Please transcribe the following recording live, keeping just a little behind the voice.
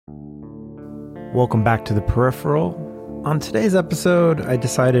Welcome back to The Peripheral. On today's episode, I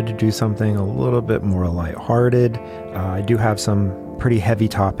decided to do something a little bit more lighthearted. I do have some pretty heavy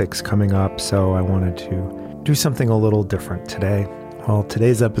topics coming up, so I wanted to do something a little different today. Well,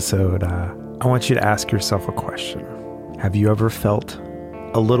 today's episode, I want you to ask yourself a question. Have you ever felt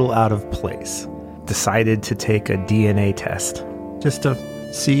a little out of place? Decided to take a DNA test just to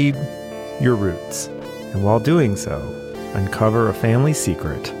see your roots, and while doing so, uncover a family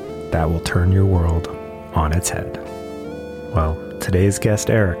secret that will turn your world on its head. Well, today's guest,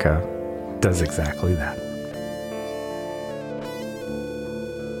 Erica, does exactly that.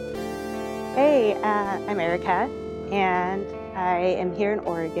 Hey, I'm Erica, and I am here in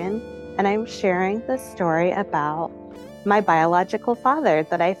Oregon, and I'm sharing the story about my biological father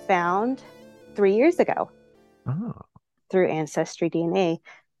that I found 3 years ago through Ancestry DNA.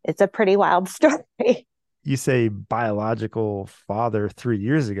 It's a pretty wild story. You say biological father 3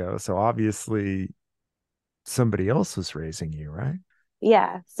 years ago, so obviously somebody else was raising you, right?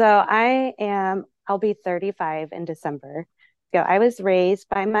 Yeah, so I'll be 35 in December. So I was raised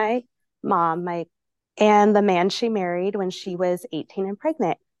by my mom, and the man she married when she was 18 and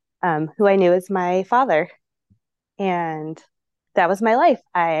pregnant, who I knew as my father. And that was my life.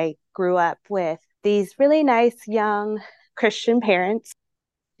 I grew up with these really nice young Christian parents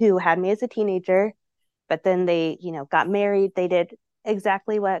who had me as a teenager, but then they, got married. They did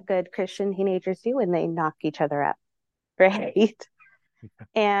exactly what good Christian teenagers do, and they knock each other up, right?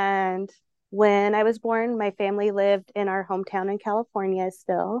 And when I was born, my family lived in our hometown in California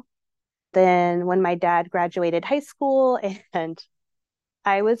still. Then when my dad graduated high school and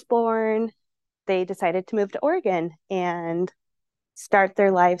I was born, they decided to move to Oregon and start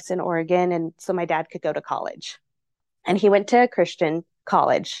their lives in Oregon. And so my dad could go to college. And he went to a Christian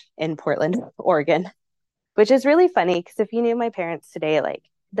college in Portland, Oregon, which is really funny because if you knew my parents today, like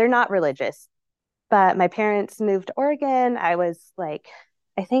they're not religious. But my parents moved to Oregon. I was like,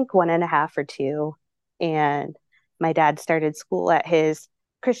 I think 1.5 or 2. And my dad started school at his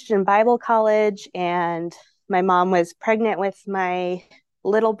Christian Bible college. And my mom was pregnant with my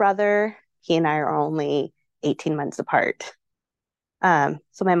little brother. He and I are only 18 months apart. So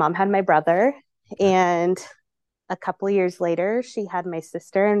my mom had my brother. And a couple of years later, she had my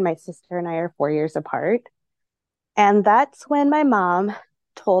sister. And my sister and I are 4 years apart. And that's when my mom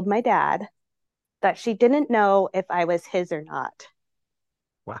told my dad that she didn't know if I was his or not.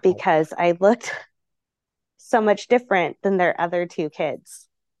 Wow. Because I looked so much different than their other 2 kids.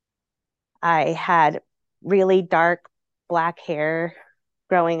 I had really dark black hair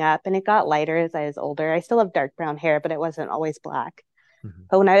growing up, and it got lighter as I was older. I still have dark brown hair, but it wasn't always black. Mm-hmm.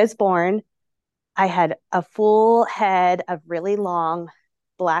 But when I was born, I had a full head of really long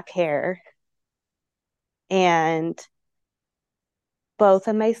black hair. And both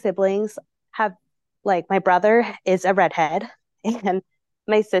of my siblings have, like, my brother is a redhead, and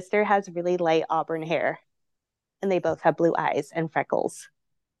my sister has really light auburn hair, and they both have blue eyes and freckles.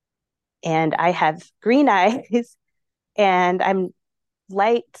 And I have green eyes, and I'm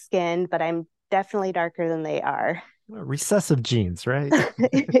light skinned, but I'm definitely darker than they are. Recessive genes, right?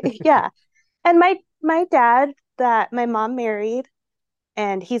 Yeah. And my dad that my mom married,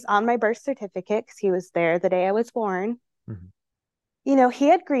 and he's on my birth certificate because he was there the day I was born. Mm-hmm. He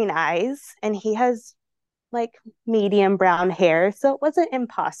had green eyes, and he has like medium brown hair, so it wasn't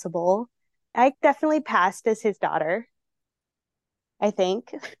impossible. I definitely passed as his daughter, I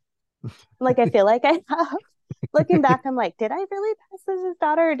think. Like, I feel like I have. Looking back, I'm like, did I really pass as his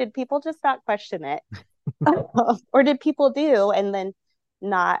daughter, or did people just not question it? Or did people do and then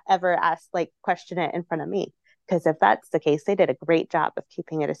not ever ask, like, question it in front of me? Because if that's the case, they did a great job of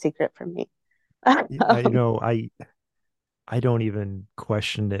keeping it a secret from me. I don't even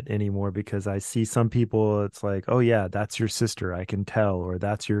question it anymore because I see some people, it's like, oh yeah, that's your sister, I can tell, or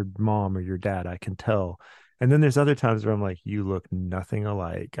that's your mom or your dad, I can tell. And then there's other times where I'm like, you look nothing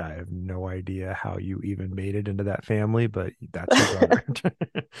alike. I have no idea how you even made it into that family, but that's your brother.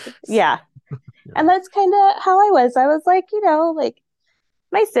 Yeah. And that's kind of how I was. I was like, like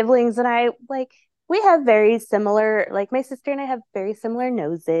my siblings and I, like, we have very similar, like my sister and I have very similar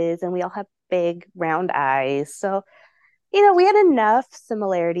noses, and we all have big round eyes. So we had enough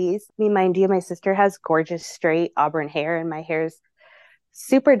similarities. I mean, mind you, my sister has gorgeous straight auburn hair, and my hair's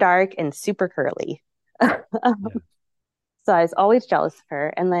super dark and super curly. So I was always jealous of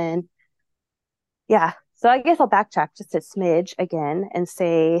her. And then, yeah, so I guess I'll backtrack just a smidge again and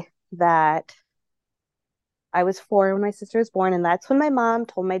say that I was 4 when my sister was born. And that's when my mom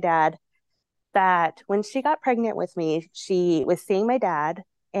told my dad that when she got pregnant with me, she was seeing my dad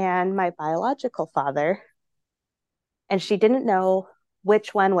and my biological father, and she didn't know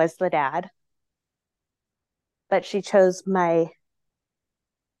which one was the dad. but she chose my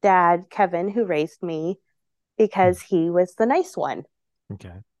dad, Kevin, who raised me, because he was the nice one.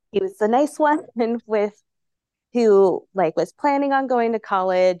 Okay. He was the nice one and with who like was planning on going to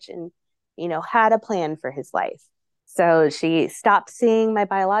college and had a plan for his life. So she stopped seeing my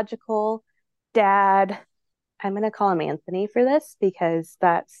biological dad. I'm going to call him Anthony for this because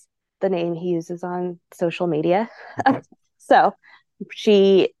that's the name he uses on social media. Okay. So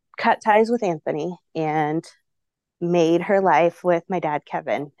she cut ties with Anthony and made her life with my dad,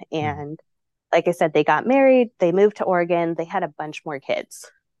 Kevin. Mhm. And like I said, they got married, they moved to Oregon, they had a bunch more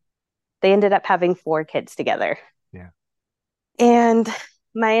kids. They ended up having 4 kids together. Yeah. And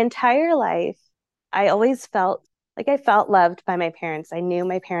my entire life, I always felt like I felt loved by my parents. I knew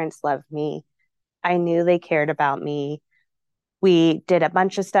my parents loved me. I knew they cared about me. We did a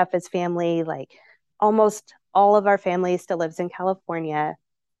bunch of stuff as family. Like almost all of our family still lives in California.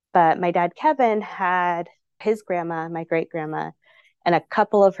 But my dad, Kevin, had his grandma, my great grandma, and a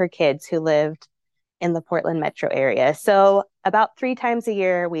couple of her kids who lived in the Portland metro area. So about 3 times a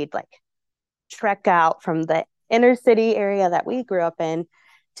year, we'd like trek out from the inner city area that we grew up in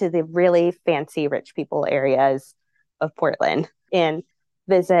to the really fancy rich people areas of Portland and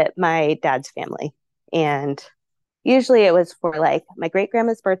visit my dad's family. And usually it was for like my great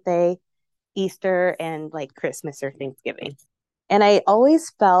grandma's birthday, Easter, and like Christmas or Thanksgiving. And I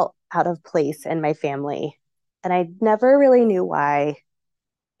always felt out of place in my family. And I never really knew why.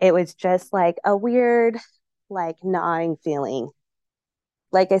 It was just like a weird, like gnawing feeling.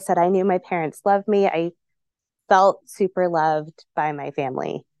 Like I said, I knew my parents loved me. I felt super loved by my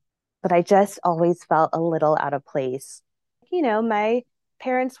family, but I just always felt a little out of place. My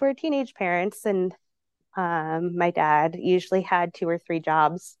parents were teenage parents, and my dad usually had 2 or 3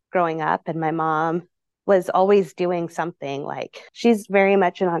 jobs growing up, and my mom was always doing something. Like she's very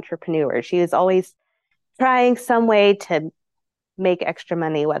much an entrepreneur. She was always trying some way to make extra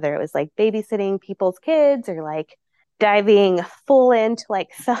money, whether it was like babysitting people's kids or like diving full into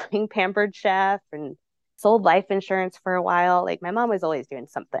like selling Pampered Chef and sold life insurance for a while. Like my mom was always doing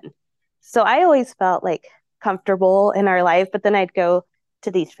something. So I always felt like comfortable in our life, but then I'd go to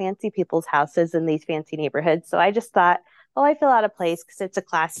these fancy people's houses in these fancy neighborhoods. So I just thought, oh, I feel out of place because it's a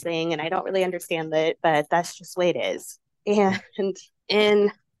class thing and I don't really understand it, but that's just the way it is. And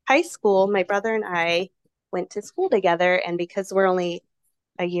in high school, my brother and I went to school together. And because we're only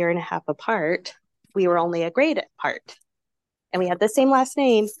a year and a half apart, we were only a grade apart. And we had the same last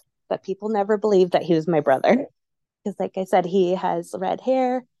name, but people never believed that he was my brother. Because, like I said, he has red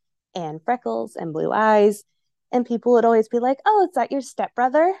hair and freckles and blue eyes. And people would always be like, oh, is that your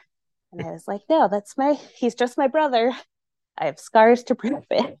stepbrother? And I was like, no, he's just my brother. I have scars to prove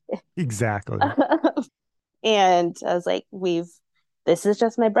it. Exactly. And I was like, this is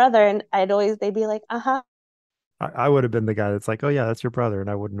just my brother. And they'd be like, uh-huh. I would have been the guy that's like, oh yeah, that's your brother, and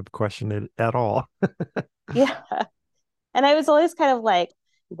I wouldn't have questioned it at all. Yeah. And I was always kind of like,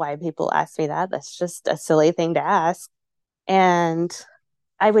 why people ask me that? That's just a silly thing to ask. And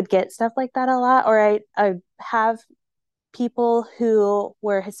I would get stuff like that a lot, or I have people who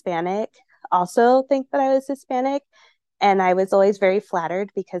were Hispanic also think that I was Hispanic. And I was always very flattered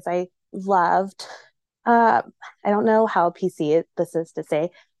because I loved, uh, I don't know how PC this is to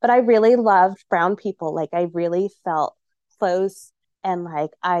say, but I really loved brown people. Like I really felt close and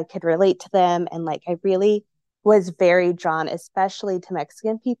like I could relate to them. And like I really was very drawn, especially to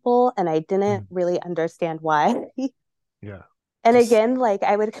Mexican people. And I didn't Mm. really understand why. Yeah. And Just again, like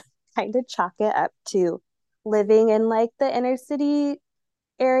I would kind of chalk it up to living in like the inner city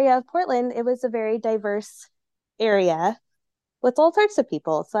area of Portland. It was a very diverse area with all sorts of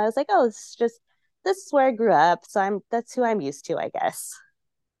people. So I was like, oh, this is where I grew up. So that's who I'm used to, I guess.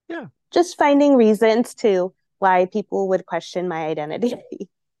 yeah. Just finding reasons to why people would question my identity.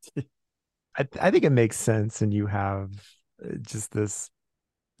 I think it makes sense, and you have just this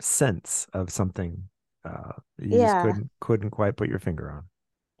sense of something you just Yeah. couldn't quite put your finger on.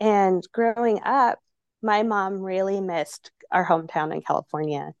 And growing up, my mom really missed our hometown in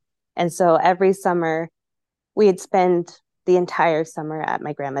California. And so every summer we'd spend the entire summer at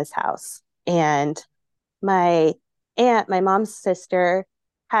my grandma's house. And my my mom's sister,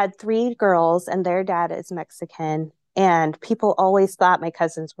 had 3 girls, and their dad is Mexican. And people always thought my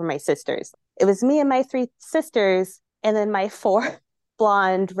cousins were my sisters. It was me and my 3 sisters, and then my 4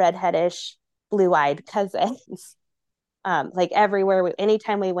 blonde, redheadish, blue eyed cousins. Like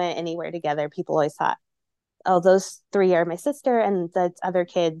anytime we went anywhere together, people always thought, oh, those 3 are my sister, and the other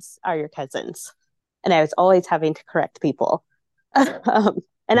kids are your cousins. And I was always having to correct people.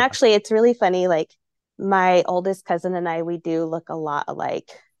 And Yeah. actually, it's really funny. Like my oldest cousin and I, we do look a lot alike,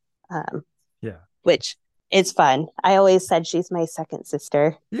 um, Yeah. which It's fun. I always said she's my second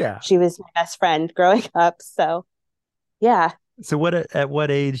sister. Yeah. She was my best friend growing up. So yeah. So at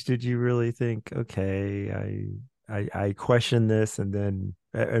what age did you really think, okay, I question this, and then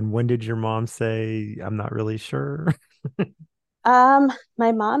and when did your mom say, I'm not really sure? My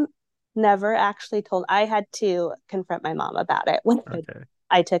mom never actually told. I had to confront my mom about it when Okay.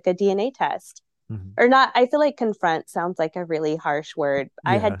 I took a DNA test. Mhm. Or not, I feel like confront sounds like a really harsh word.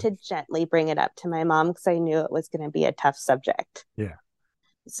 I had Yeah. to gently bring it up to my mom because I knew it was going to be a tough subject. Yeah.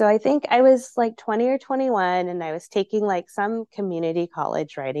 So I think I was like 20 or 21 and I was taking like some community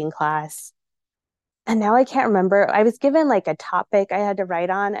college writing class. And now I can't remember. I was given like a topic I had to write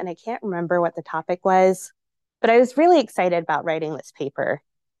on, and I can't remember what the topic was, but I was really excited about writing this paper.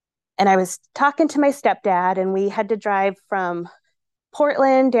 And I was talking to my stepdad, and we had to drive from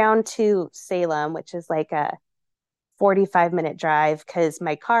Portland down to Salem, which is like a 45-minute drive because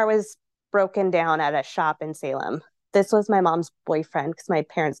my car was broken down at a shop in Salem. This was my mom's boyfriend because my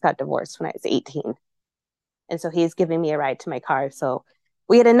parents got divorced when I was 18. And so he's giving me a ride to my car. So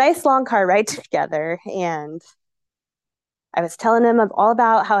we had a nice long car ride together. And I was telling him all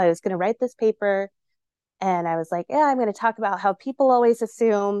about how I was going to write this paper. And I was like, yeah, I'm going to talk about how people always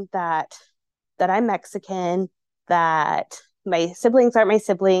assume that I'm Mexican, that my siblings aren't my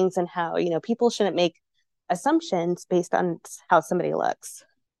siblings, and how, people shouldn't make assumptions based on how somebody looks.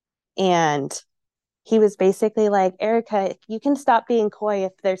 And he was basically like, Erica, you can stop being coy.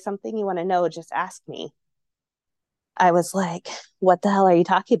 If there's something you want to know, just ask me. I was like, what the hell are you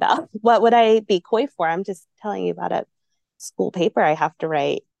talking about? What would I be coy for? I'm just telling you about a school paper I have to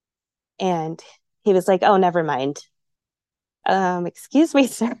write. And he was like, oh, never mind. Excuse me,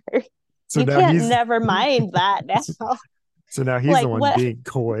 sir. So You now can't he's never mind that now. so now he's the Like, one what? being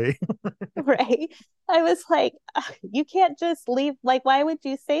coy. Right. I was like, you can't just leave. Like, why would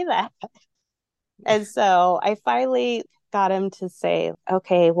you say that? And so I finally got him to say,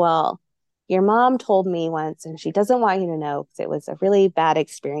 okay, well, your mom told me once, and she doesn't want you to know because it was a really bad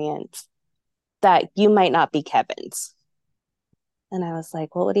experience, that you might not be Kevin's. And I was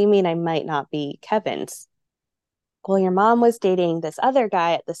like, well, what do you mean I might not be Kevin's? Well, your mom was dating this other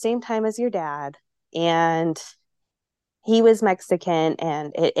guy at the same time as your dad, and he was Mexican,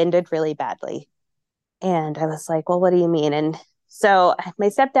 and it ended really badly. And I was like, well, what do you mean? And so my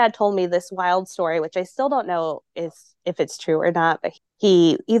stepdad told me this wild story, which I still don't know if it's true or not, but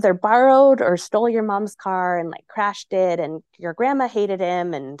he either borrowed or stole your mom's car and like crashed it, and your grandma hated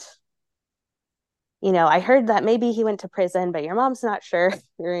him. And, I heard that maybe he went to prison, but your mom's not sure.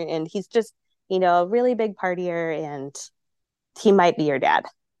 And he's just, a really big partier, and he might be your dad.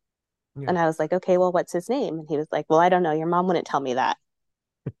 Yeah. And I was like, okay, well, what's his name? And he was like, well, I don't know. Your mom wouldn't tell me that.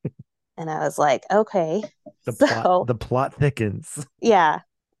 And I was like, okay. So The plot thickens. yeah.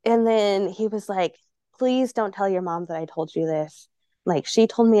 And then he was like, please don't tell your mom that I told you this. Like, she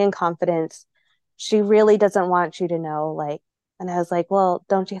told me in confidence. She really doesn't want you to know. Like, and I was like, well,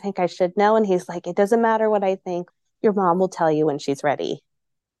 don't you think I should know? And he's like, it doesn't matter what I think. Your mom will tell you when she's ready.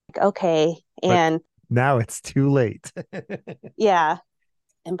 Like, okay. But And now it's too late. yeah.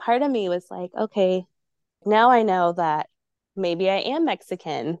 And part of me was like, okay, now I know that maybe I am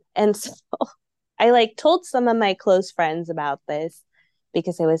Mexican. And so I like told some of my close friends about this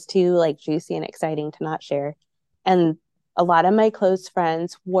because it was too like juicy and exciting to not share. And a lot of my close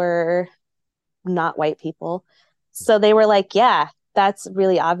friends were not white people. So they were like, yeah, that's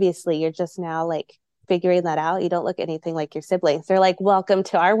really obviously you're just now like figuring that out. You don't look anything like your siblings. They're like, welcome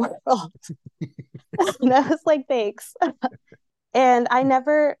to our world. And I was like, thanks. And I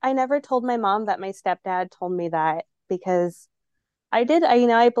never told my mom that my stepdad told me that because I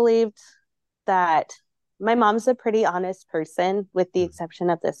believed that my mom's a pretty honest person, with the exception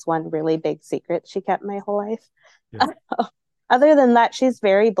of this one really big secret she kept my whole life. Yeah. Other than that, she's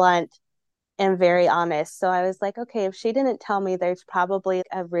very blunt and very honest. So I was like, okay, if she didn't tell me, there's probably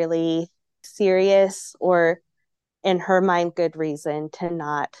a really serious or, in her mind, good reason to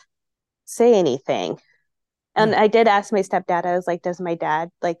not say anything. And Yeah. I did ask my stepdad, I was like,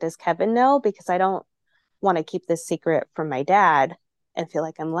 does Kevin know? Because I don't want to keep this secret from my dad and feel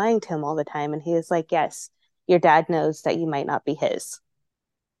like I'm lying to him all the time. And he was like, yes, your dad knows that you might not be his.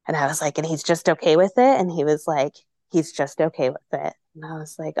 And I was like, and he's just okay with it? And he was like, he's just okay with it. And I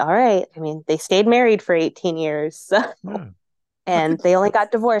was like, all right. I mean, they stayed married for 18 years. So, Yeah. That's a and they only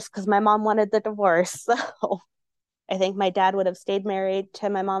got divorced because my mom wanted the divorce. So I think my dad would have stayed married to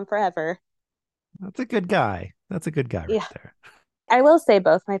my mom forever. that's a good guy. That's a good guy right Yeah. there. I will say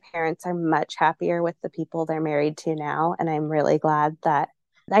both my parents are much happier with the people they're married to now. And I'm really glad that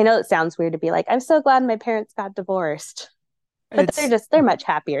I know it sounds weird to be like, I'm so glad my parents got divorced, but It's they're much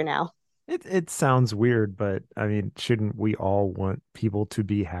happier now. It sounds weird, but I mean, shouldn't we all want people to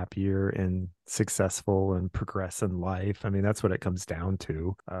be happier and successful and progress in life? I mean, that's what it comes down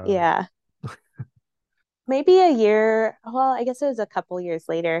to. Yeah. Maybe a year, well, I guess it was a couple years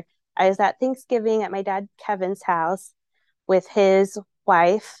later. I was at Thanksgiving at my dad Kevin's house with his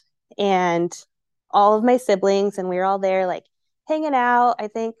wife and all of my siblings, and we were all there like hanging out. I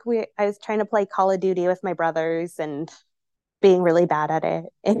was trying to play Call of Duty with my brothers and being really bad at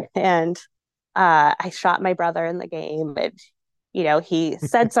it. And I shot my brother in the game, and he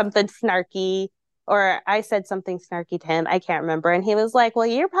said something snarky, or I said something snarky to him. I can't remember. And he was like, "Well,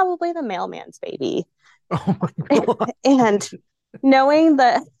 you're probably the mailman's baby." Oh my God. And knowing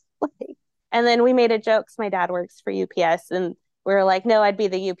that, like, and then we made a joke 'cause my dad works for UPS, and we were like, "No, I'd be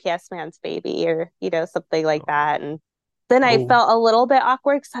the UPS man's baby," or something like that. And then I Oh, felt a little bit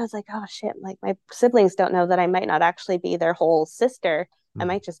awkward because I was like, "Oh shit!" Like my siblings don't know that I might not actually be their whole sister. I mhm.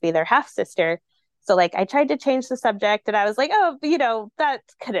 might just be their half sister. So like I tried to change the subject, and I was like, "Oh, that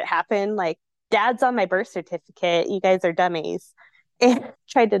couldn't happen. Like dad's on my birth certificate. You guys are dummies." And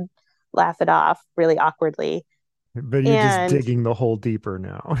tried to laugh it off really awkwardly. But you're just And digging the hole deeper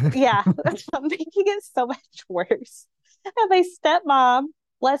now. yeah, I'm making it so much worse. And my stepmom,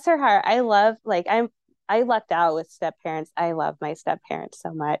 bless her heart, I lucked out with step parents. I love my step parents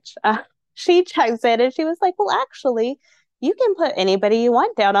so much. She chimes in and she was like, "Well, actually, you can put anybody you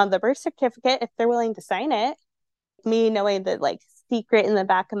want down on the birth certificate if they're willing to sign it." Me knowing that like secret in the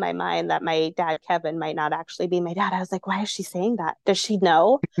back of my mind that my dad Kevin might not actually be my dad. I was like, why is she saying that? Does she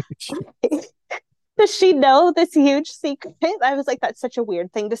know? Does she know this huge secret? I was like, that's such a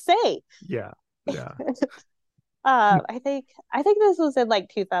weird thing to say. Yeah. Yeah. I think this was in like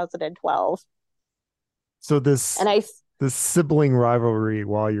 2012, So this and I this sibling rivalry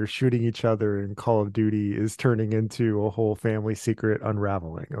while you're shooting each other in Call of Duty is turning into a whole family secret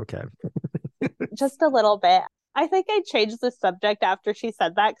unraveling. Okay. just a little bit. I think I changed the subject after she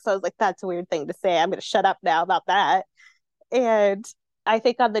said that because I was like, that's a weird thing to say. I'm going to shut up now about that. And I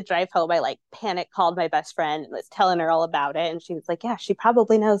think on the drive home, I like panic called my best friend and was telling her all about it. And she was like, yeah, she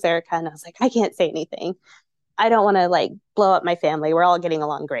probably knows Erica. And I was like, I can't say anything. I don't want to like blow up my family. We're all getting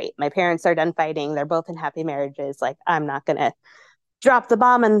along great. My parents are done fighting. They're both in happy marriages. Like, I'm not going to drop the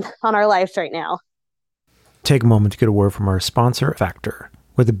bomb on our lives right now. Take a moment to get a word from our sponsor, Factor.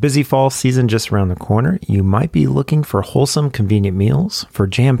 With a busy fall season just around the corner, you might be looking for wholesome, convenient meals for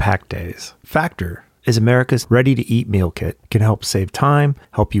jam-packed days. Factor is America's ready-to-eat meal kit. It can help save time,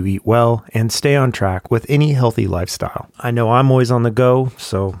 help you eat well, and stay on track with any healthy lifestyle. I know I'm always on the go,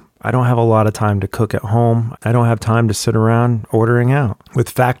 so I don't have a lot of time to cook at home. I don't have time to sit around ordering out. With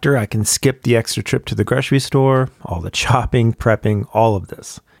Factor, I can skip the extra trip to the grocery store, all the chopping, prepping, all of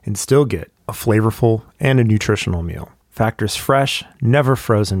this, and still get a flavorful and a nutritional meal. Factor's fresh, never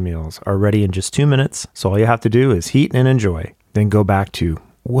frozen meals are ready in just 2 minutes, so all you have to do is heat and enjoy. Then go back to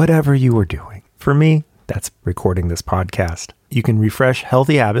whatever you were doing. For me, that's recording this podcast. You can refresh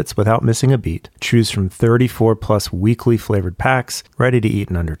healthy habits without missing a beat. Choose from 34 plus weekly flavored packs, ready to eat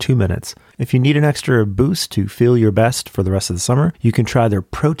in under 2 minutes. If you need an extra boost to feel your best for the rest of the summer, you can try their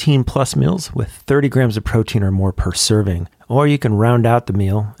Protein Plus meals with 30 grams of protein or more per serving. Or you can round out the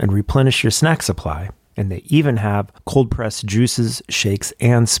meal and replenish your snack supply. And they even have cold-pressed juices, shakes,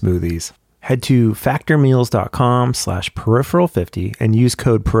 and smoothies. Head to factormeals.com/peripheral50 and use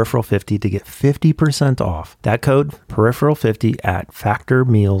code peripheral50 to get 50% off. That code peripheral50 at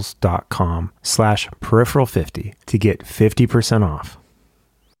factormeals.com/peripheral50 to get 50% off.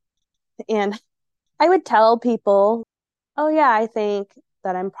 And I would tell people, oh, yeah, I think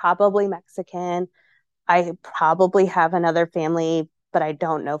that I'm probably Mexican. I probably have another family, but I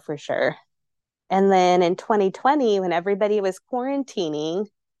don't know for sure. And then in 2020, when everybody was quarantining,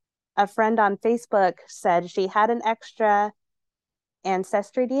 a friend on Facebook said she had an extra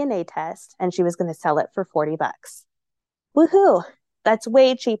ancestry DNA test and she was going to sell it for $40. Woohoo! That's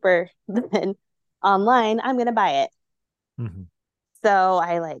way cheaper than online. I'm going to buy it. Mm-hmm. So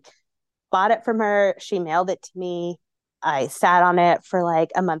I like bought it from her. She mailed it to me. I sat on it for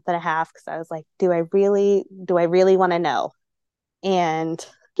like a month and a half because I was like, do I really want to know? And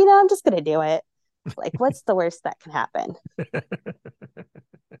I'm just going to do it. Like, what's the worst that can happen?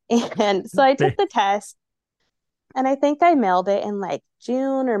 And so I took the test and I think I mailed it in like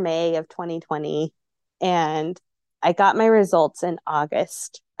June or May of 2020. And I got my results in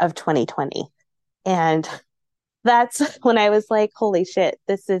August of 2020. And that's when I was like, holy shit,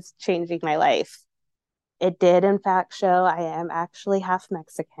 this is changing my life. It did, in fact, show I am actually half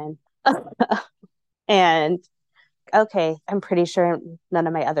Mexican. And okay, I'm pretty sure none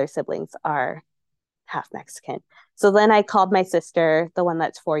of my other siblings are half Mexican. So then I called my sister, the one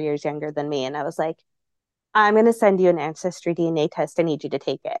that's 4 years younger than me, and I was like, I'm going to send you an ancestry DNA test. I need you to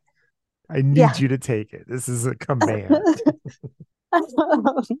take it. I need Yeah. you to take it. This is a command.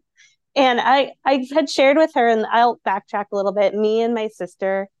 And I had shared with her, and I'll backtrack a little bit. Me and my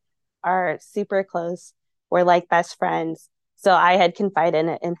sister are super close. We're like best friends. So I had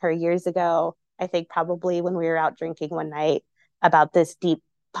confided in her years ago, I think probably when we were out drinking one night, about this deep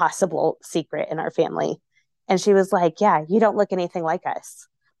possible secret in our family. And she was like, yeah, you don't look anything like us.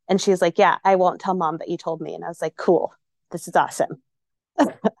 And she was like, yeah, I won't tell mom that you told me. And I was like, cool, this is awesome.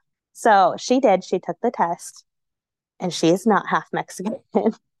 So she did. She took the test, and she is not half Mexican.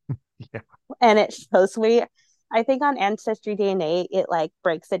 Yeah. And it shows we, I think on Ancestry DNA, it like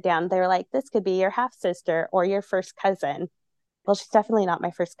breaks it down. They're like, this could be your half sister or your first cousin. Well, she's definitely not my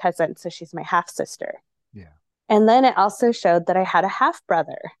first cousin, so she's my half sister. Yeah. And then it also showed that I had a half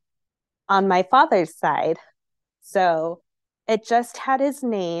brother on my father's side. So it just had his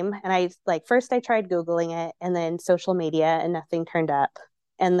name. And I like, first I tried Googling it and then social media, and nothing turned up.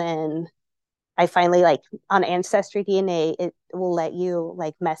 And then I finally, like, on Ancestry DNA, it will let you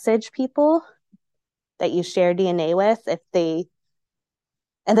like message people that you share DNA with if they,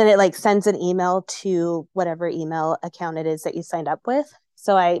 and then it like sends an email to whatever email account it is that you signed up with.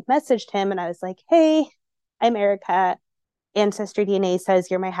 So I messaged him and I was like, hey, I'm Erica. Ancestry DNA says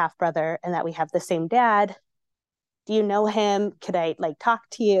you're my half brother and that we have the same dad. Do you know him? Could I like talk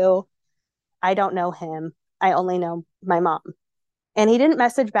to you? I don't know him. I only know my mom. And he didn't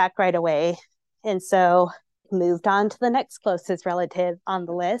message back right away. And so moved on to the next closest relative on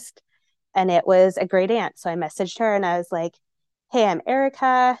the list. And it was a great aunt. So I messaged her and I was like, hey, I'm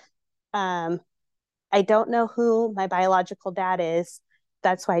Erica. Um, I don't know who my biological dad is.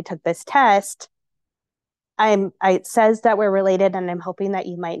 That's why I took this test. It says that we're related and I'm hoping that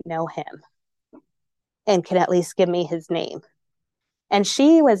you might know him and can at least give me his name. And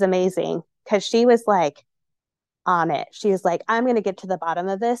she was amazing because she was like on it. She was like, I'm going to get to the bottom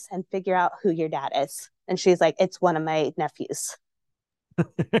of this and figure out who your dad is. And she's like, it's one of my nephews.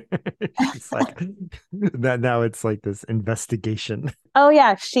 She's like that now it's like this investigation. Oh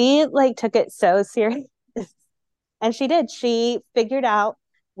yeah, she like took it so serious. And she did. She figured out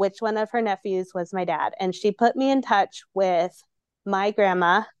which one of her nephews was my dad. And she put me in touch with my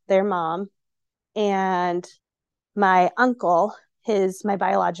grandma, their mom, and my uncle, my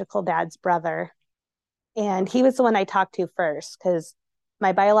biological dad's brother. And he was the one I talked to first because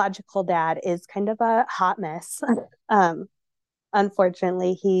my biological dad is kind of a hot mess. um,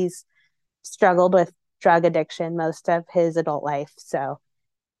 Unfortunately, he's struggled with drug addiction most of his adult life. So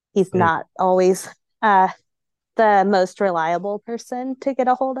he's Hey, not always uh, the most reliable person to get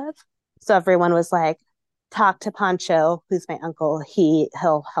a hold of. So everyone was like, talk to Pancho, who's my uncle.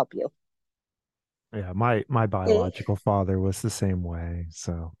 He'll help you. yeah, my biological father was the same way.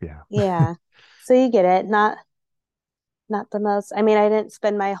 So yeah. Yeah. So you get it. Not the most. I mean, I didn't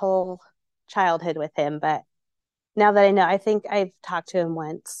spend my whole childhood with him, but now that I know, I think I've talked to him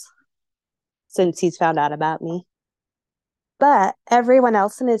once since he's found out about me. But everyone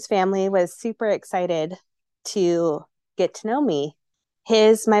else in his family was super excited to get to know me.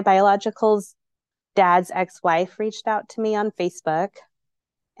 My biological dad's ex-wife reached out to me on Facebook,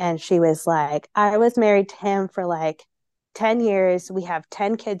 and she was like, I was married to him for like 10 years. We have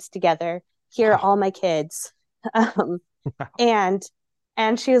 10 kids together. Here are Wow. all my kids. Um, and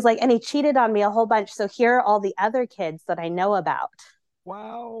and she was like, and he cheated on me a whole bunch. So here are all the other kids that I know about.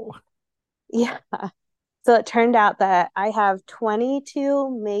 Wow. Yeah. So it turned out that I have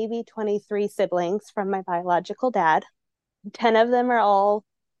 22, maybe 23 siblings from my biological dad. 10 of them are all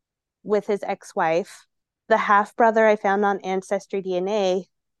with his ex wife. The half brother I found on Ancestry DNA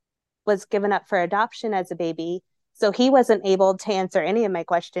was given up for adoption as a baby. So he wasn't able to answer any of my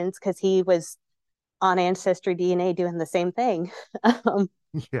questions because he was on Ancestry DNA doing the same thing. um,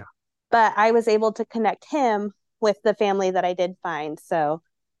 Yeah. but I was able to connect him with the family that I did find. So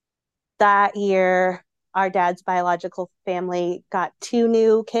that year, our dad's biological family got two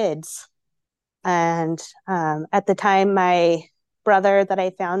new kids. And at the time, my brother that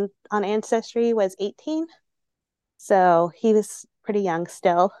I found on Ancestry was 18. So he was pretty young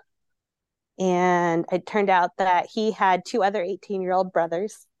still. And it turned out that he had two other 18-year-old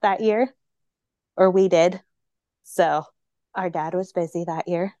brothers that year, or we did. So our dad was busy that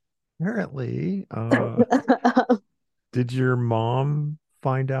year. Apparently, did your mom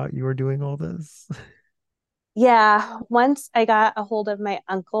find out you were doing all this? Yeah, once I got a hold of my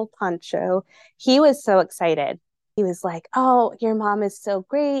uncle Pancho, he was so excited. He was like, oh, your mom is so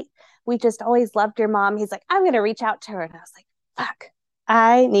great. We just always loved your mom. He's like, I'm going to reach out to her. And I was like, fuck,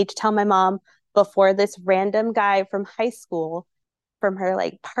 I need to tell my mom before this random guy from high school from her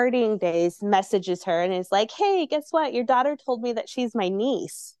like partying days messages her and is like, "Hey, guess what? Your daughter told me that she's my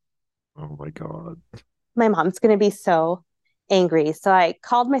niece." Oh my God. My mom's going to be so angry. So I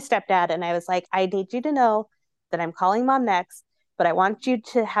called my stepdad and I was like, "I need you to know that I'm calling mom next, but I want you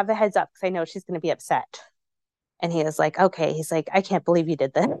to have a heads up because I know she's going to be upset." And he was like, "Okay." He's like, "I can't believe you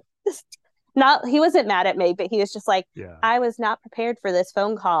did this." Not, he wasn't mad at me, but he was just like, Yeah. "I was not prepared for this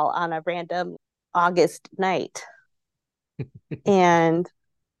phone call on a random August night." And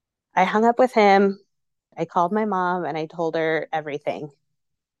I hung up with him. I called my mom and I told her everything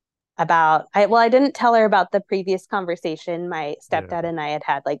about I didn't tell her about the previous conversation my Yeah. stepdad and I had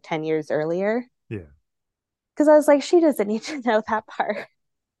had like 10 years earlier Yeah. because I was like, she doesn't need to know that part.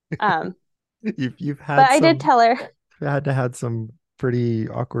 Um, You've but had I did some tell her, had to had some pretty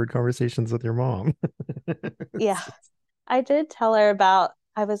awkward conversations with your mom. yeah, I did tell her about,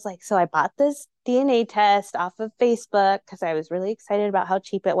 I was like, so I bought this DNA test off of Facebook because I was really excited about how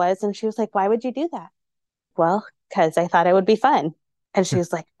cheap it was. And she was like, "Why would you do that?" "Well, because I thought it would be fun." And she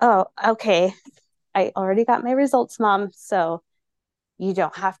was like, "Oh, okay. I already got my results, mom. So you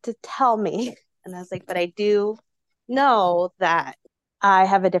don't have to tell me." And I was like, "But I do know that I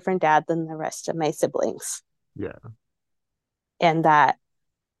have a different dad than the rest of my siblings, Yeah. and that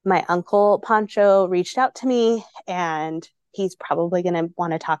my uncle Pancho reached out to me and he's probably going to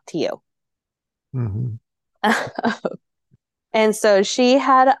want to talk to you." Hmm. And so she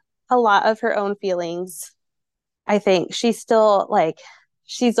had a lot of her own feelings. I think she's still like,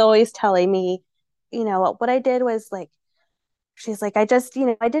 she's always telling me, what I did was like, she's like, "I just,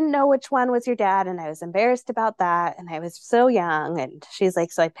 I didn't know which one was your dad. And I was embarrassed about that. And I was so young." And she's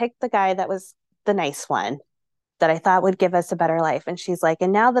like, "So I picked the guy that was the nice one that I thought would give us a better life." And she's like,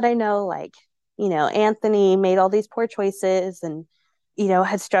 "And now that I know, like, Anthony made all these poor choices and,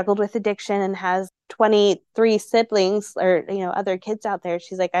 had struggled with addiction and has 23 siblings or, other kids out there.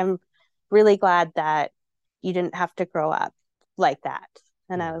 She's like, I'm really glad that you didn't have to grow up like that."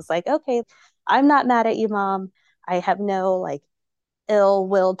 And I Yeah. was like, "Okay, I'm not mad at you, mom. I have no like ill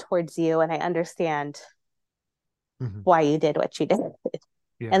will towards you. And I understand Hmm. why you did what you did and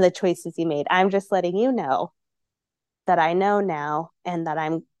Yeah. the choices you made. I'm just letting you know that I know now and that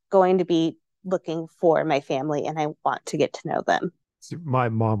I'm going to be looking for my family and I want to get to know them." So my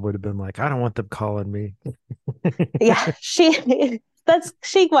mom would have been like, I don't want them calling me. Yeah, she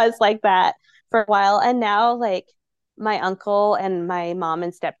was like that for a while. And now like my uncle and my mom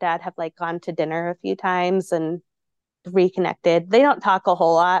and stepdad have like gone to dinner a few times and reconnected. They don't talk a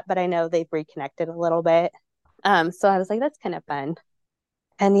whole lot, but I know they've reconnected a little bit. So I was like, that's kind of fun.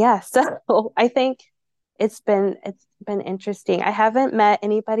 And yeah, so I think it's been interesting. I haven't met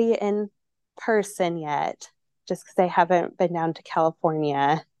anybody in person yet, just because I haven't been down to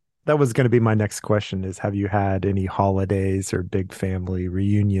California. That was going to be my next question is have you had any holidays or big family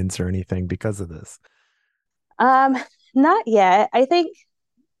reunions or anything because of this? Um, Not yet. I think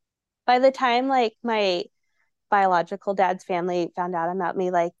by the time like my biological dad's family found out about me,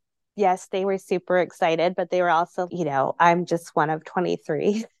 like, yes, they were super excited, but they were also, I'm just one of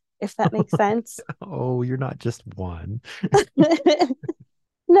 23, if that makes sense. Oh, you're not just one.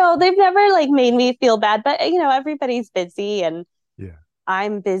 No, they've never like made me feel bad, but everybody's busy and Yeah.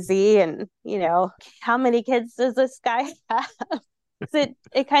 I'm busy and how many kids does this guy have?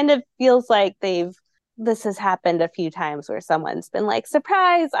 It kind of feels like this has happened a few times where someone's been like,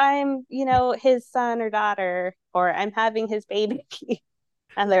 "Surprise, I'm, his son or daughter, or I'm having his baby."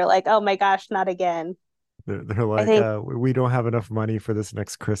 And they're like, "Oh my gosh, not again." They're I like, think we don't have enough money for this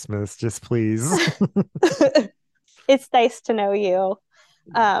next Christmas. Just please. it's nice to know you.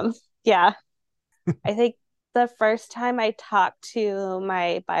 Um, yeah, I think the first time I talked to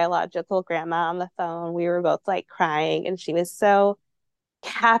my biological grandma on the phone, we were both like crying, and she was so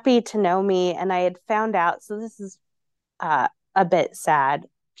happy to know me. And I had found out, so this is a bit sad,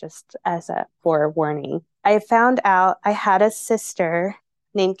 just as a forewarning. I found out I had a sister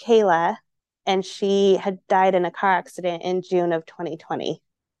named Kayla, and she had died in a car accident in June of 2020.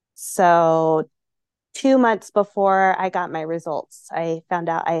 So 2 months before I got my results, I found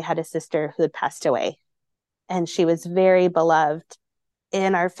out I had a sister who had passed away, and she was very beloved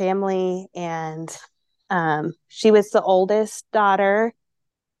in our family. And she was the oldest daughter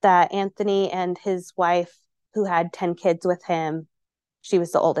that Anthony and his wife, who had 10 kids with him, she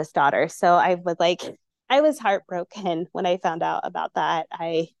was the oldest daughter. So I was heartbroken when I found out about that.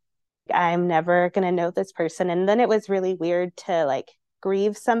 I'm never going to know this person. And then it was really weird to like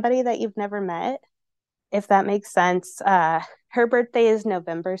grieve somebody that you've never met, if that makes sense. Her birthday is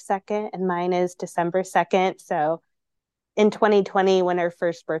November 2nd and mine is December 2nd. So in 2020, when her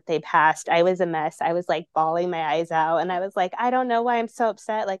first birthday passed, I was a mess. I was like bawling my eyes out. And I was like, I don't know why I'm so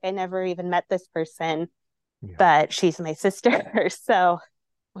upset. Like, I never even met this person, Yeah. but she's my sister. So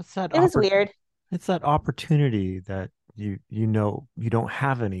What's that? it was weird. It's that opportunity that you know you don't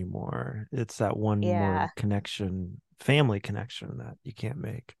have anymore. It's that one Yeah. more connection, family connection that you can't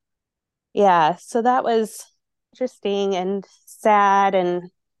make. Yeah. So that was interesting and sad.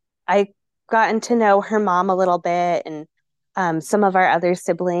 And I gotten to know her mom a little bit and some of our other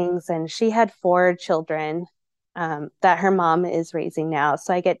siblings. And she had 4 children that her mom is raising now.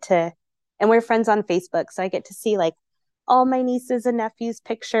 So I get to, and we're friends on Facebook. So I get to see like all my nieces and nephews'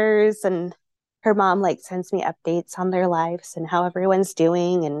 pictures. And her mom like sends me updates on their lives and how everyone's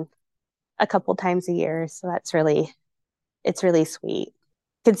doing, and a couple times a year. So it's really sweet.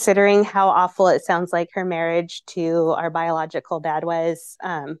 Considering how awful it sounds like her marriage to our biological dad was,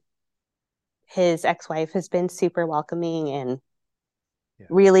 his ex-wife has been super welcoming and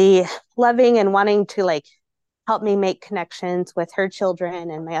really loving and wanting to like help me make connections with her children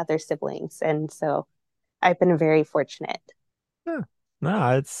and my other siblings. And so I've been very fortunate. Yeah.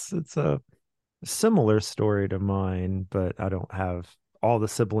 No, it's a similar story to mine, but I don't have all the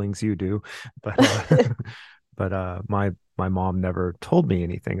siblings you do. But my mom never told me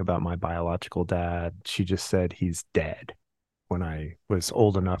anything about my biological dad. She just said he's dead when I was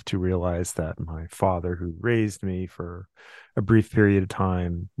old enough to realize that my father, who raised me for a brief period of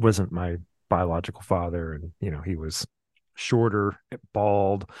time, wasn't my biological father. And, he was shorter,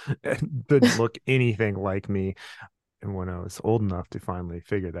 bald, and didn't look anything like me. And when I was old enough to finally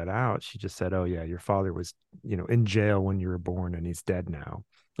figure that out, she just said, "Oh yeah, your father was, in jail when you were born and he's dead now."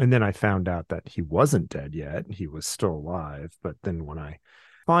 And then I found out that he wasn't dead yet. He was still alive. But then when I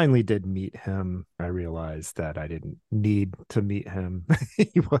finally did meet him, I realized that I didn't need to meet him.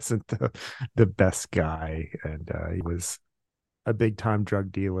 He wasn't the best guy. And he was a big time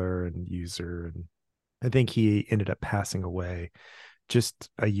drug dealer and user. And I think he ended up passing away just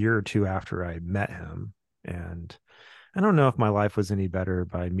a year or two after I met him. And I don't know if my life was any better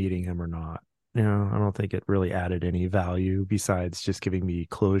by meeting him or not. I don't think it really added any value besides just giving me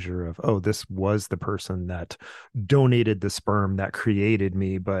closure of, oh, this was the person that donated the sperm that created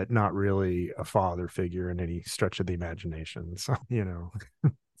me, but not really a father figure in any stretch of the imagination. So,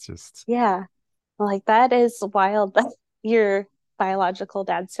 it's just. Yeah. Like that is wild. Your biological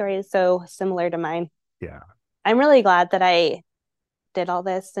dad story is so similar to mine. Yeah. I'm really glad that I did all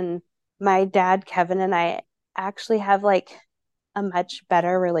this. And my dad, Kevin, and I actually have like a much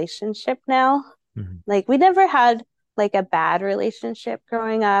better relationship now. Mm-hmm. Like we never had like a bad relationship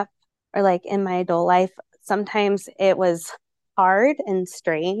growing up or like in my adult life. Sometimes it was hard and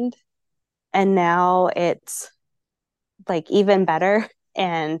strained, and now it's like even better.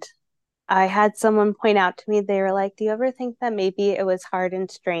 And I had someone point out to me, they were like, "Do you ever think that maybe it was hard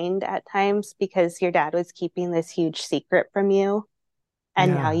and strained at times because your dad was keeping this huge secret from you?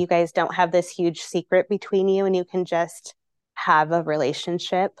 And now you guys don't have this huge secret between you and you can just have a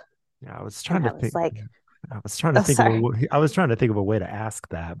relationship." Yeah, I was trying to think. Like, I was trying to think of a way to ask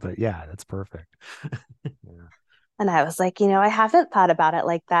that, but yeah, that's perfect. Yeah. And I was like, I haven't thought about it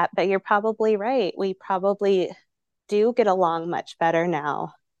like that, but you're probably right. We probably do get along much better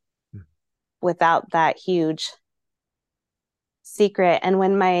now without that huge secret. And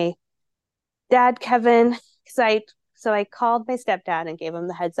when my dad, Kevin, so I called my stepdad and gave him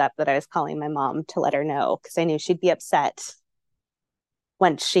the heads up that I was calling my mom to let her know because I knew she'd be upset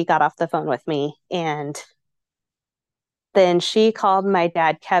once she got off the phone with me. And then she called my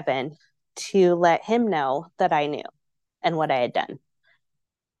dad, Kevin, to let him know that I knew and what I had done.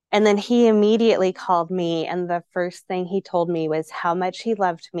 And then he immediately called me. And the first thing he told me was how much he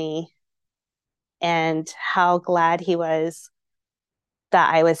loved me and how glad he was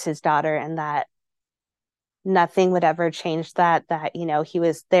that I was his daughter and that nothing would ever change that, he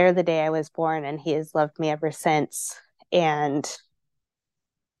was there the day I was born and he has loved me ever since. And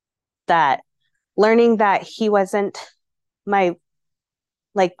that learning that he wasn't my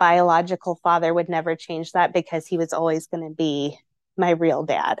like biological father would never change that because he was always going to be my real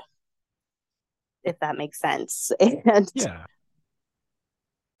dad, if that makes sense. And yeah.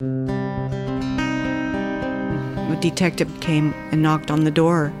 A detective came and knocked on the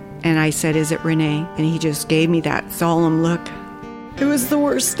door, and I said, "Is it Renee?" And he just gave me that solemn look. It was the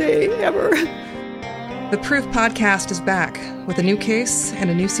worst day ever. The Proof podcast is back with a new case and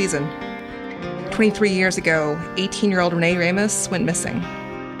a new season. 23 years ago, 18-year-old Renee Ramos went missing.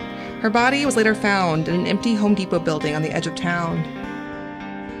 Her body was later found in an empty Home Depot building on the edge of town.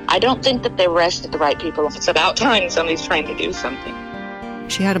 I don't think that they arrested the right people. It's about time somebody's trying to do something.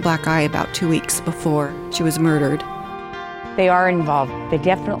 She had a black eye about 2 weeks before she was murdered. They are involved. They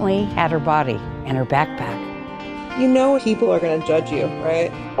definitely had her body and her backpack. You know people are going to judge you,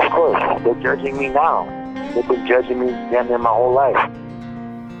 right? Of course. They're judging me now. They've been judging me damn near my whole life.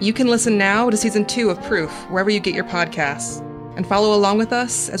 You can listen now to Season 2 of Proof, wherever you get your podcasts, and follow along with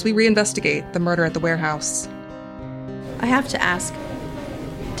us as we reinvestigate the murder at the warehouse. I have to ask,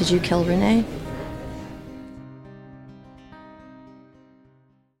 did you kill Renee?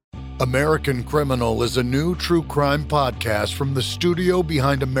 American Criminal is a new true crime podcast from the studio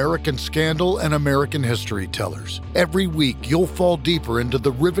behind American Scandal and American History Tellers. Every week, you'll fall deeper into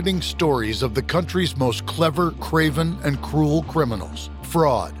the riveting stories of the country's most clever, craven, and cruel criminals.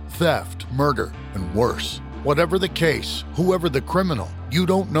 Fraud, theft, murder, and worse. Whatever the case, whoever the criminal, you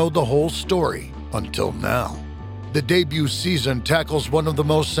don't know the whole story until now. The debut season tackles one of the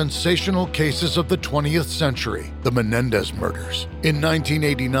most sensational cases of the 20th century, the Menendez murders. In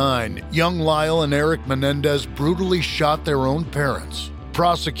 1989, young Lyle and Eric Menendez brutally shot their own parents.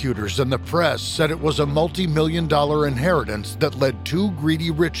 Prosecutors and the press said it was a multi-million-dollar inheritance that led two greedy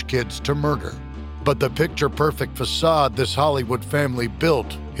rich kids to murder. But the picture-perfect facade this Hollywood family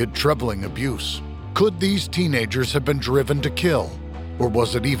built hid troubling abuse. Could these teenagers have been driven to kill? Or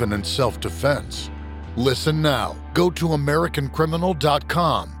was it even in self-defense? Listen now. Go to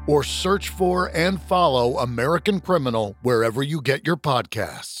AmericanCriminal.com or search for and follow American Criminal wherever you get your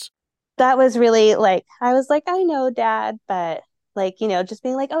podcasts. That was really I was like, I know, Dad, but just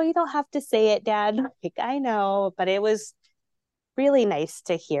being like, oh, you don't have to say it, Dad. Like, I know, but it was really nice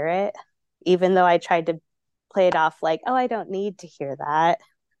to hear it, even though I tried to play it off like, oh, I don't need to hear that.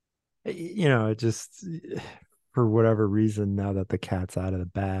 It just, for whatever reason, now that the cat's out of the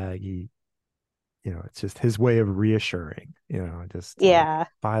bag, it's just his way of reassuring, Yeah.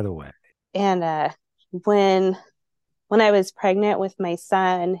 By the way. And when I was pregnant with my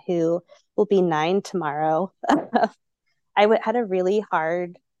son, who will be 9 tomorrow, I had a really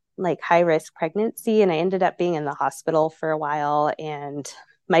hard, high risk pregnancy, and I ended up being in the hospital for a while. And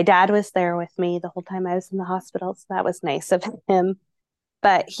my dad was there with me the whole time I was in the hospital, so that was nice of him.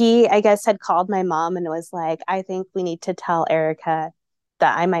 But he, I guess, had called my mom and was like, I think we need to tell Erica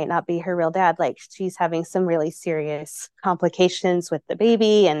that I might not be her real dad. She's having some really serious complications with the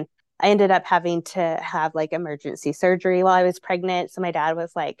baby. And I ended up having to have emergency surgery while I was pregnant. So my dad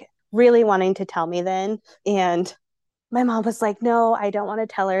was really wanting to tell me then. And my mom was like, no, I don't want to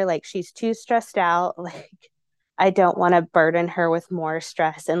tell her. She's too stressed out. I don't want to burden her with more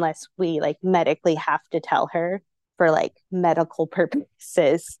stress unless we medically have to tell her for medical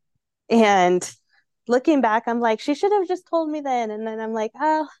purposes. And looking back, I'm like, she should have just told me then. And then I'm like,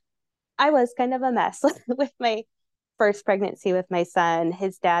 oh, I was kind of a mess with my first pregnancy with my son.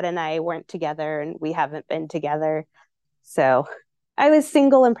 His dad and I weren't together, and we haven't been together. So I was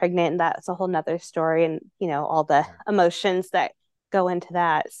single and pregnant, and that's a whole nother story, and all the emotions that go into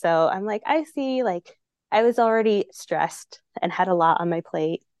that. So I'm like, I see, I was already stressed and had a lot on my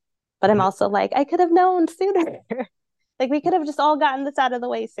plate, but I'm also like, I could have known sooner. We could have just all gotten this out of the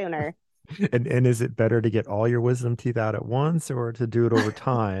way sooner. And is it better to get all your wisdom teeth out at once or to do it over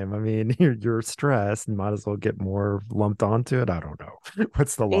time? I mean, you're stressed and might as well get more lumped onto it. I don't know.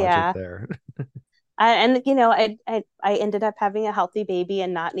 What's the logic there? I ended up having a healthy baby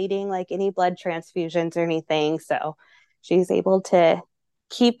and not needing any blood transfusions or anything. So she's able to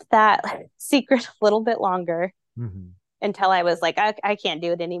keep that secret a little bit longer until I was like, I can't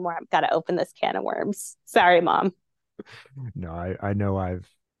do it anymore. I've got to open this can of worms. Sorry, Mom. No, I know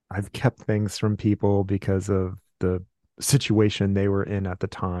I've kept things from people because of the situation they were in at the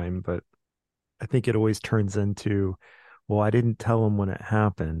time, but I think it always turns into, well, I didn't tell them when it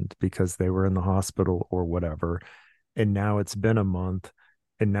happened because they were in the hospital or whatever. And now it's been a month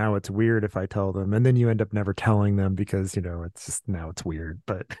and now it's weird if I tell them. And then you end up never telling them because, it's just, now it's weird,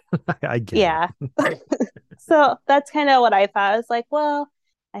 but I get it. So that's kind of what I thought. I was like, well,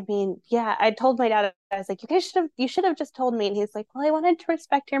 I mean, yeah, I told my dad, I was like, you should have just told me. And he's like, well, I wanted to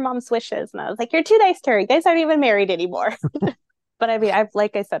respect your mom's wishes. And I was like, you're too nice to her. You guys aren't even married anymore. But I mean,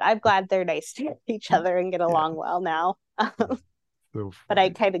 like I said, I'm glad they're nice to each other and get along well now. But I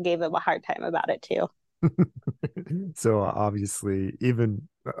kind of gave him a hard time about it too. So obviously, even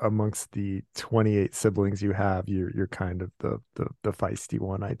amongst the 28 siblings you have, you're kind of the feisty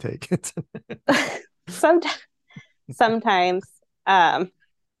one, I take it. Sometimes.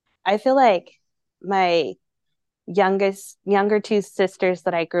 I feel like my younger two sisters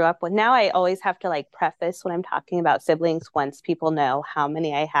that I grew up with, now I always have to preface when I'm talking about siblings once people know how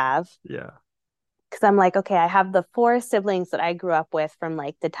many I have. Yeah. Because I'm like, okay, I have the 4 siblings that I grew up with from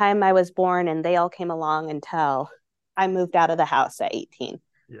the time I was born, and they all came along until I moved out of the house at 18.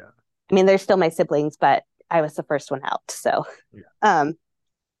 Yeah. I mean, they're still my siblings, but I was the first one out. So, Yeah.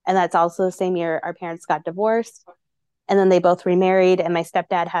 And that's also the same year our parents got divorced. And then they both remarried, and my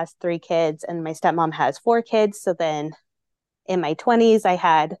stepdad has 3 kids and my stepmom has 4 kids. So then in my 20s, I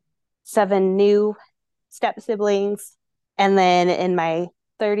had 7 new step siblings. And then in my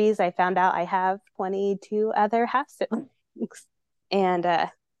 30s, I found out I have 22 other half siblings. And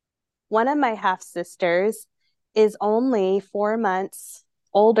one of my half sisters is only 4 months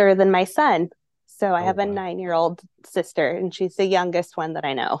older than my son. So I have a 9-year-old sister, and she's the youngest one that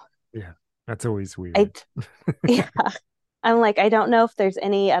I know. Yeah, that's always weird. Yeah. I'm like, I don't know if there's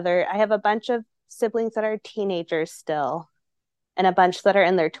any other. I have a bunch of siblings that are teenagers still, and a bunch that are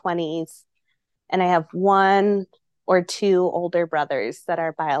in their 20s. And I have 1 or 2 older brothers that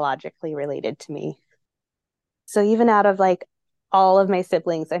are biologically related to me. So even out of like all of my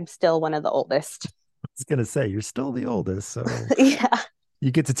siblings, I'm still one of the oldest. I was going to say, you're still the oldest. So yeah,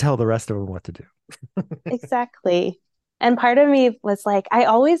 you get to tell the rest of them what to do. exactly. And part of me was like, I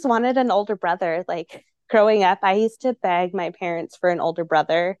always wanted an older brother. Like growing up, I used to beg my parents for an older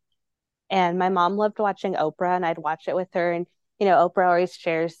brother. And my mom loved watching Oprah, and I'd watch it with her. And, Oprah always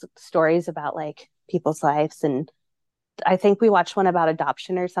shares stories about like people's lives. And I think we watched one about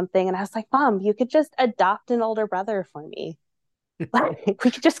adoption or something. And I was like, Mom, you could just adopt an older brother for me. Like,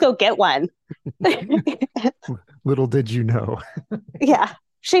 we could just go get one. Little did you know. Yeah.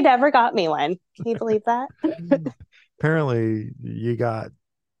 She never got me one. Can you believe that? Apparently you got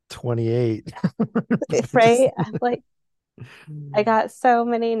 28. Right? Like, I got so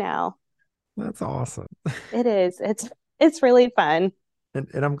many now. That's awesome. It is. It's really fun.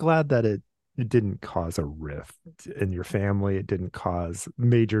 And I'm glad that it didn't cause a rift in your family. It didn't cause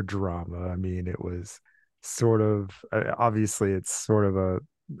major drama. I mean, it was sort of, obviously it's sort of a,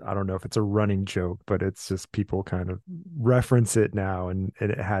 I don't know if it's a running joke, but it's just people kind of reference it now, and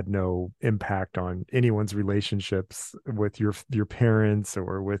it had no impact on anyone's relationships with your parents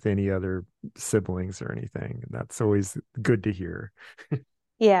or with any other siblings or anything. And that's always good to hear.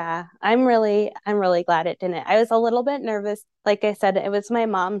 Yeah, I'm really glad it didn't. I was a little bit nervous. Like I said, it was my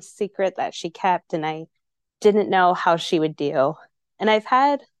mom's secret that she kept, and I didn't know how she would do. And I've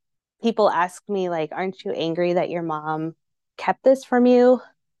had people ask me, like, aren't you angry that your mom kept this from you?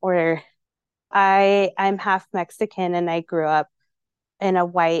 Or I'm half Mexican, and I grew up in a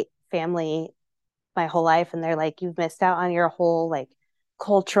white family my whole life, and they're like, you've missed out on your whole like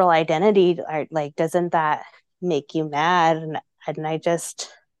cultural identity. Like, doesn't that make you mad? And I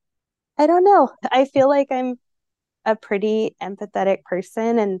don't know. I feel like I'm a pretty empathetic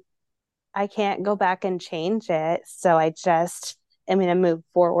person, and I can't go back and change it. So I'm going to move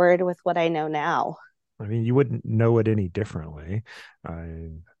forward with what I know now. I mean, you wouldn't know it any differently.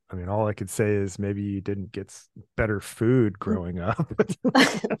 I mean, all I could say is maybe you didn't get better food growing up.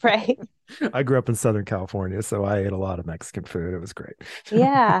 Right. I grew up in Southern California, so I ate a lot of Mexican food. It was great.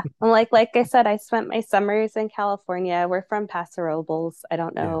 Yeah. And like I said, I spent my summers in California. We're from Paso Robles. I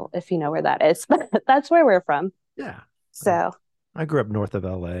don't know if you know where that is, but that's where we're from. Yeah. So I grew up north of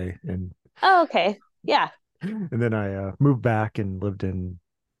LA, and oh, okay. Yeah. And then I moved back and lived in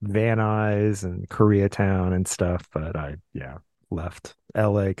Van Nuys and Koreatown and stuff. But I left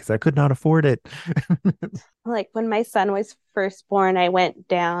LA because I could not afford it. Like when my son was first born, I went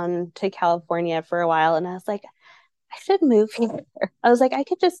down to California for a while, and I was like, I should move here. I was like, I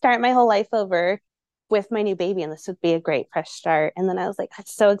could just start my whole life over with my new baby, and this would be a great fresh start. And then I was like,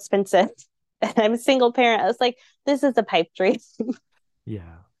 that's so expensive. And I'm a single parent. I was like, this is a pipe dream.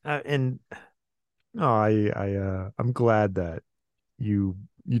 Yeah. I'm glad that you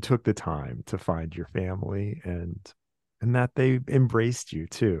took the time to find your family, and that they embraced you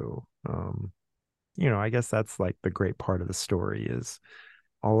too. I guess that's like the great part of the story is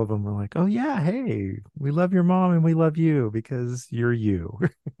all of them were like, oh yeah, hey, we love your mom and we love you because you're you.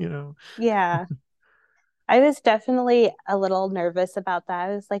 Yeah. I was definitely a little nervous about that.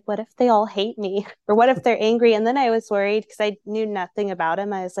 I was like, what if they all hate me? Or what if they're angry? And then I was worried because I knew nothing about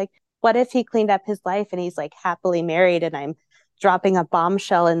him. I was like, what if he cleaned up his life and he's like happily married, and I'm dropping a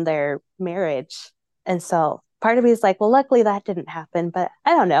bombshell in their marriage? And so part of me is like, well, luckily that didn't happen, but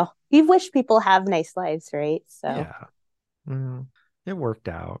I don't know. You wish people have nice lives, right? So yeah. It worked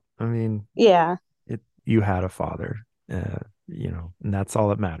out. I mean, yeah, you had a father, and that's all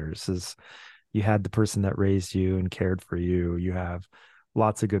that matters is you had the person that raised you and cared for you. You have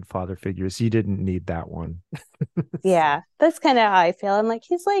lots of good father figures. You didn't need that one. Yeah, that's kind of how I feel. I'm like,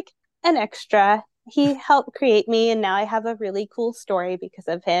 he's like an extra. He helped create me, and now I have a really cool story because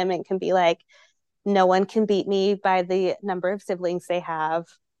of him. It can be like, no one can beat me by the number of siblings they have.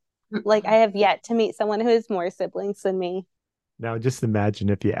 Like, I have yet to meet someone who has more siblings than me. Now, just imagine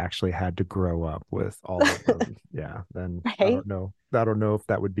if you actually had to grow up with all of them. Yeah, then I Right? don't know. I don't know if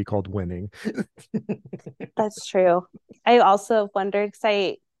that would be called winning. That's true. I also wondered because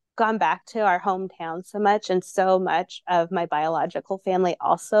I gone back to our hometown so much, and so much of my biological family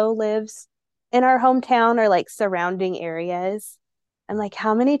also lives in our hometown or like surrounding areas. I'm like,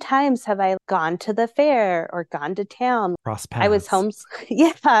 how many times have I gone to the fair or gone to town? Cross I was paths.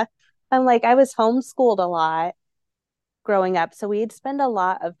 yeah. I'm like, I was homeschooled a lot growing up. So we'd spend a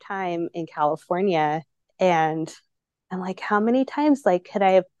lot of time in California. And I'm like, how many times like could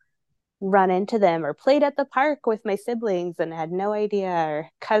I have run into them or played at the park with my siblings and had no idea, or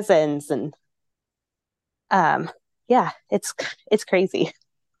cousins? And yeah, it's crazy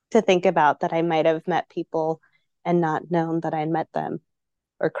to think about that I might have met people and not known that I'd met them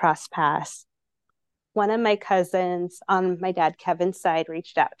or crossed paths. One of my cousins on my dad Kevin's side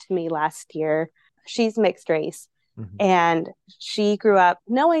reached out to me last year. She's mixed race. Mhm. And she grew up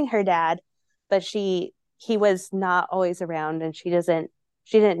knowing her dad, but he was not always around, and she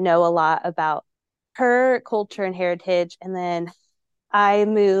didn't know a lot about her culture and heritage. And then I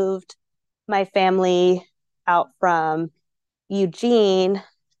moved my family out from Eugene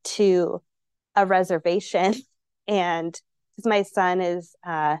to a reservation, and because my son is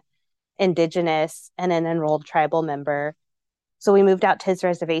indigenous and an enrolled tribal member, so we moved out to his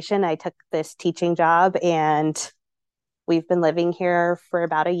reservation. I took this teaching job, and we've been living here for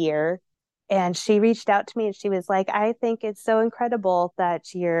about a year. And she reached out to me and she was like, I think it's so incredible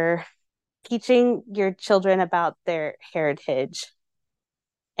that you're teaching your children about their heritage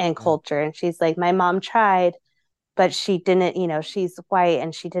and culture. And she's like, my mom tried, but she didn't, she's white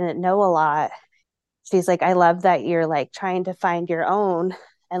and she didn't know a lot. She's like, I love that you're like trying to find your own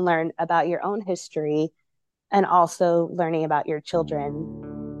and learn about your own history, and also learning about your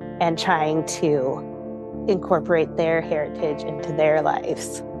children and trying to incorporate their heritage into their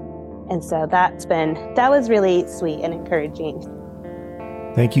lives. And so that was really sweet and encouraging.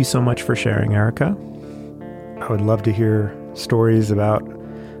 Thank you so much for sharing, Erica. I would love to hear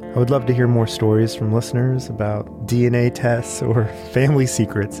more stories from listeners about DNA tests or family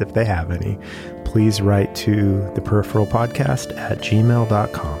secrets if they have any. Please write to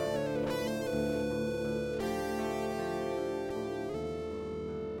theperipheralpodcast@gmail.com.